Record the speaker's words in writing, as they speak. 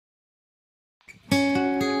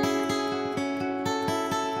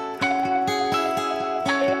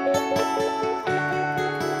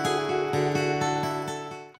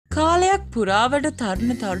පුරාවට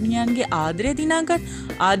තරුණ තරුණියන්ගේ ආදරය දිනාගත්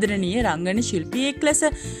ආදරණීය රංගන ශිල්පියෙක් ලෙස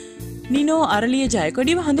නිනෝ අරලිය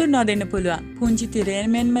ජයකොඩිව හඳුන්වා දෙන්න පුළුවන්. පුංචි තිරයෙන්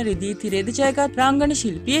මෙන්ම රිදී තිරේද ජයගත් රංගන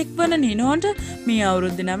ශිල්පියෙක් වන නිනෝට මේ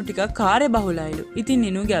අවුරුද්ද නම් ටිකක් කාර්යබහුලයිලු. ඉතින්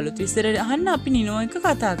නිනෝගේ අලුත් විස්තර අහන්න අපි නිනෝ එක්ක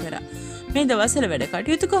කතා කරා. මේ දවස්වල වැඩ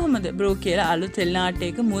කටයුතු කොහොමද? බ්‍රෝ කියලා අලුත් තෙල්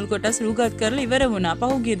නාට්‍යයක මුල් කොටස් රූගත් කරලා ඉවර වුණා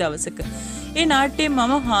පහුගිය දවසක. ඒ නාට්‍යයේ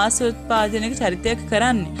මම හාස්‍යෝත්පාදනයක චරිතයක්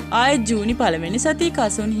කරන්නේ. ආයෙත් ජූනි පළවෙනි සතියේ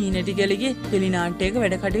කසුන් හීනටිගලගේ ටෙලි නාට්‍යයක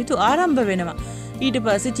වැඩ කටයුතු ආරම්භ වෙනවා. ඊට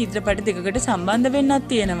පස්සේ චිත්‍රපට දෙකකට සම්බන්ධ වෙන්නත්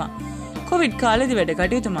තියෙනවා. කොවිඩ් කාලේදී වැඩ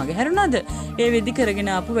කටයුතු මගේ හැරුණාද? ඒ වෙද්දි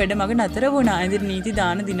කරගෙන ආපු වැඩ මග නතර වුණා. ඉදිරි නීති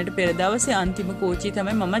දාන දිනට පෙර දවසේ අන්තිම කෝච්චිය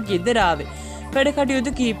තමයි මමත් ගෙදර ආවේ. වැඩ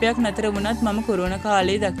කටයුතු කීපයක් නතර වුණත් මම කොරෝනා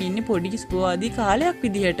කාලේ දකින්නේ පොඩි ස්පෝවාදී කාලයක්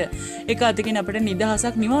විදිහට. ඒක අතකින් අපිට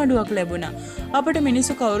නිදහසක් නිවාඩුවක් ලැබුණා. අපිට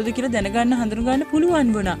මිනිස්සු කවුරුද කියලා දැනගන්න හඳුනගන්න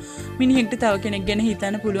පුළුවන් වුණා. මිනිහෙක්ට තව කෙනෙක් ගැන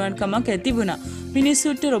හිතන්න පුළුවන් කමක් ඇති වුණා.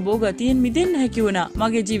 මිනිස්සුන්ට රොබෝ ගතියෙන් මිදෙන්න හැකි වුණා.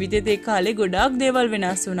 මගේ ජීවිතේත් ඒ කාලේ ගොඩාක් දේවල්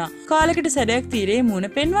වෙනස් වුණා. කාලයකට සැරයක් තීරේ මුණ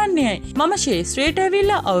පෙන්වන්නේයි. මම ශේෂ්ත්‍රයට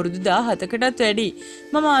ඇවිල්ලා අවුරුදු 17කටත් වැඩි.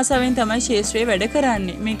 මම ආසාවෙන් තමයි ශේෂ්ත්‍රයේ වැඩ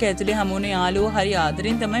කරන්නේ. මේක ඇතුලේ හමුුණ යාළුවෝ හරි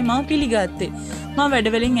ආදරෙන් තමයි මම පිළිගත්තේ. මම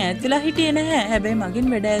වැඩවලින් ඈත් වෙලා හිටියේ නැහැ. හැබැයි මගෙන්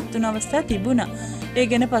වැඩ ඈත් වුණ අවස්ථා තිබුණා. ඒ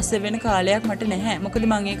ගැන පස්සේ වෙන කාලයක් මට නැහැ. මොකද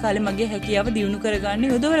මම ඒ කාලේ මගේ හැකියාව දියුණු කරගන්න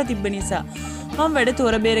යොදවලා තිබ්බ නිසා. මම වැඩ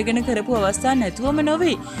තෝර බේරගෙන කරපු අවස්ථා නැතුවම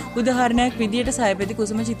නොවේ. උදාහරණයක් විදියට සයපති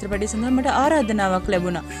කුසුම චිත්‍රපටය සඳහා මට ආරාධනාවක්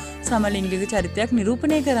ලැබුණා. සමලිංගික චරිතයක්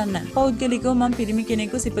නිරූපණය කරන්න. පෞද්ගලිකව මම පිරිමි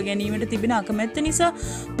කෙනෙකු සිප ගැනීමට තිබෙන අකමැත්ත නිසා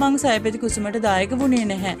මම සයපති කුසුමට දායක වුණේ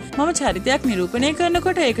නැහැ. මම චරිතයක් නිරූපණය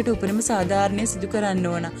කරනකොට ඒකට උපරිම සාධාරණය සිදු කරන්න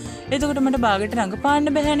ඕන. එතකොට මට බාගට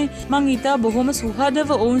රඟපාන්න බැහැනේ. මං ඊටා බොහොම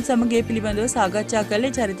සුහදව ඔවුන් සමග ඒ පිළිබඳව සාකච්ඡා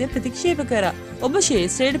කරලා චරිතය ප්‍රතික්ෂේප කරා. ඔබ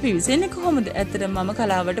ශේෂ්ත්‍රයට පිවිසෙන්නේ කොහොමද? ඇත්තටම මම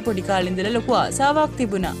කලාවට පොඩි කාලේ ඉඳලා ලොකු ආසාවක්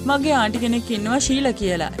තිබුණා. මගේ ආන්ටි කෙනෙක් ඉන්නවා ශීලා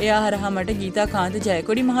කියලා. එයා හරහා මට ගීතා කාන්ත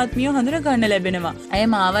ජයකොඩි මහත්මියව හඳුනා ගන්න ලැබෙනවා. ඇය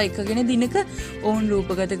මාව එකගෙන දිනක ඔවුන්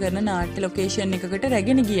රූපගත කරන නාට්‍ය ලොකේෂන් එකකට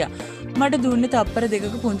රැගෙන ගියා. මට දුන්නේ තප්පර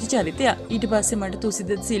දෙකක පුංචි චරිතයක්. ඊට පස්සේ මට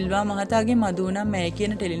තුසිද සිල්වා මහතාගේ මදුවනම් මෑ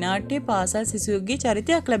කියන ටෙලි නාට්‍යයේ පාසල් සිසුවෙකුගේ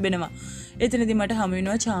චරිතයක් ලැබෙනවා. එතනදී මට හමු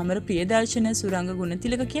වෙනවා චාමර ප්‍රියදර්ශන සුරංග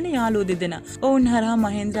ගුණතිලක කියන යාළුවෝ දෙදෙනා. ඔවුන් හරහා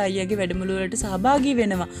මහේන්ද්‍ර අයියාගේ වැඩමුළු වලට සහභාගී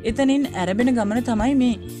වෙනවා. එතනින් ඇරබෙන ගමන තමයි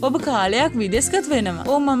මේ. ඔබ කාලයක් විදේශගත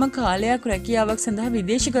වෙනවා. මම කාලයක් රැකියාවක් සඳහා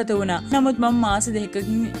විදේශගත වුණා. නමුත් මම මාස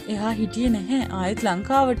දෙකකින් එහා හිටියේ නැහැ. ආයෙත්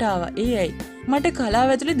ලංකාවට ආවා. ඒයි මට කලාව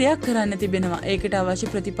ඇතුලේ දෙයක් කරන්න තිබෙනවා. ඒකට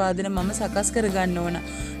අවශ්‍ය ප්‍රතිපාදන මම සකස් කරගන්න ඕන.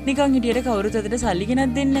 නිකන් හිටියට කවුරුත් අතට සල්ලි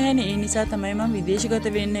ගෙනත් දෙන්නේ නැහැනේ. ඒ නිසා තමයි මම විදේශගත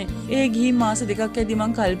වෙන්නේ. ඒ ගිහින් මාස දෙකක් ඇද්දි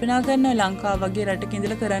මම කල්පනා කරනවා ලංකාව වගේ රටක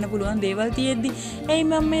ඉඳලා කරන්න පුළුවන් දේවල් තියෙද්දි ඇයි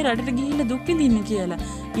මම මේ රටට ගිහිල්ලා දුක් විඳින්නේ කියලා.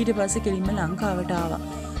 ඊට පස්සේ කෙලින්ම ලංකාවට ආවා.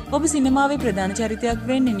 ඔබ සිනමාවේ ප්‍රධාන චරිතයක්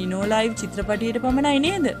වෙන්නේ නිනෝ ලයිව් චිත්‍රපටයට පමණයි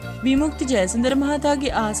නේද? විමුක්ති ජයසුන්දර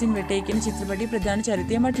මහතාගේ ආසින් වැටේ කියන චිත්‍රපටයේ ප්‍රධාන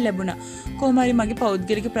චරිතය මට ලැබුණා. කොහොම හරි මගේ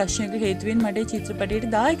පෞද්ගලික ප්‍රශ්නයක හේතුවෙන් මට ඒ චිත්‍රපටයට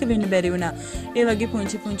දායක වෙන්න බැරි වුණා. ඒ වගේ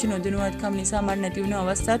පුංචි නොදැනුවත්කම් නිසා මට නැති වුණ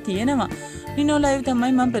අවස්ථා තියෙනවා. නිනෝ ලයිව්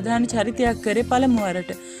තමයි මම ප්‍රධාන චරිතයක් කරේ පළමු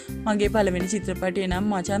වරට. මගේ පළවෙනි චිත්‍රපටය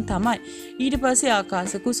නම් මචන් තමයි. ඊට පස්සේ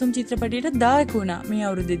ආකාශ කුසුම් චිත්‍රපටයට දායක වුණා. මේ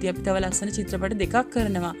අවුරුද්දේදී අපි තව ලස්සන චිත්‍රපට දෙකක්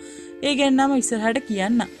කරනවා. ඒ ගැන නම් ඉස්සරහට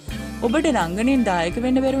කියන්න. ඔබට රංගනයෙන් දායක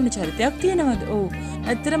වෙන්න බැරුණ චරිතයක් තියෙනවද? ඔව්.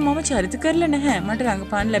 ඇත්තටම මම චරිත කරලා නැහැ. මට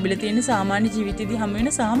රංගපාන්න ලැබිලා තියෙන සාමාන්‍ය ජීවිතේදී හමු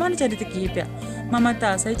වෙන සාමාන්‍ය චරිත කිහිපයක්. මමත්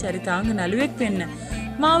ආසයි චරිතාංග නළුවෙක් වෙන්න.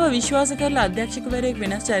 මාව විශ්වාස කරලා අධ්‍යක්ෂකවරයෙක්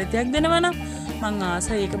වෙනස් චරිතයක් දෙනවා නම් මං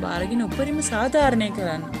ආසයි ඒක බාරගෙන උපරිම සාධාරණය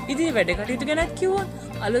කරන්න. ඉතින් වැඩ කටයුතු ගැනත් කිව්වොත්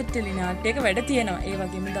අලුත් ටෙලි නාට්‍යයක වැඩ තියෙනවා. ඒ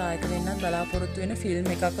වගේම දායක වෙන්නත් බලාපොරොත්තු වෙන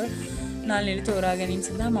ෆිල්ම් එකක නාලෙලි තෝරා ගැනීම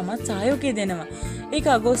සඳහා මමත් සහයෝගය දෙනවා. ඒක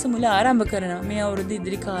අගෝස්තු මුල ආරම්භ කරනවා. මේ අවුරුදු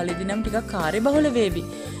ඉදිරි කාලෙදී නම් ටිකක් කාර්යබහුල වේවි.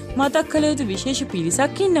 මතක් කළ යුතු විශේෂ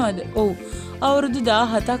පිරිසක් ඉන්නවද? ඔව්. අවුරුදු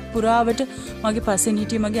 17ක් පුරාවට මගේ පස්සෙන්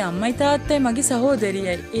හිටිය මගේ අම්මයි තාත්තයි මගේ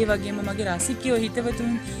සහෝදරියයි. ඒ වගේම මගේ රසිකයෝ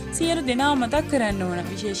හිතවතුන් සියලු දෙනාම මතක් කරන්න ඕන.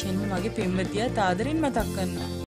 විශේෂයෙන්ම මගේ පෙම්වතියත් ආදරෙන් මතක් කරනවා.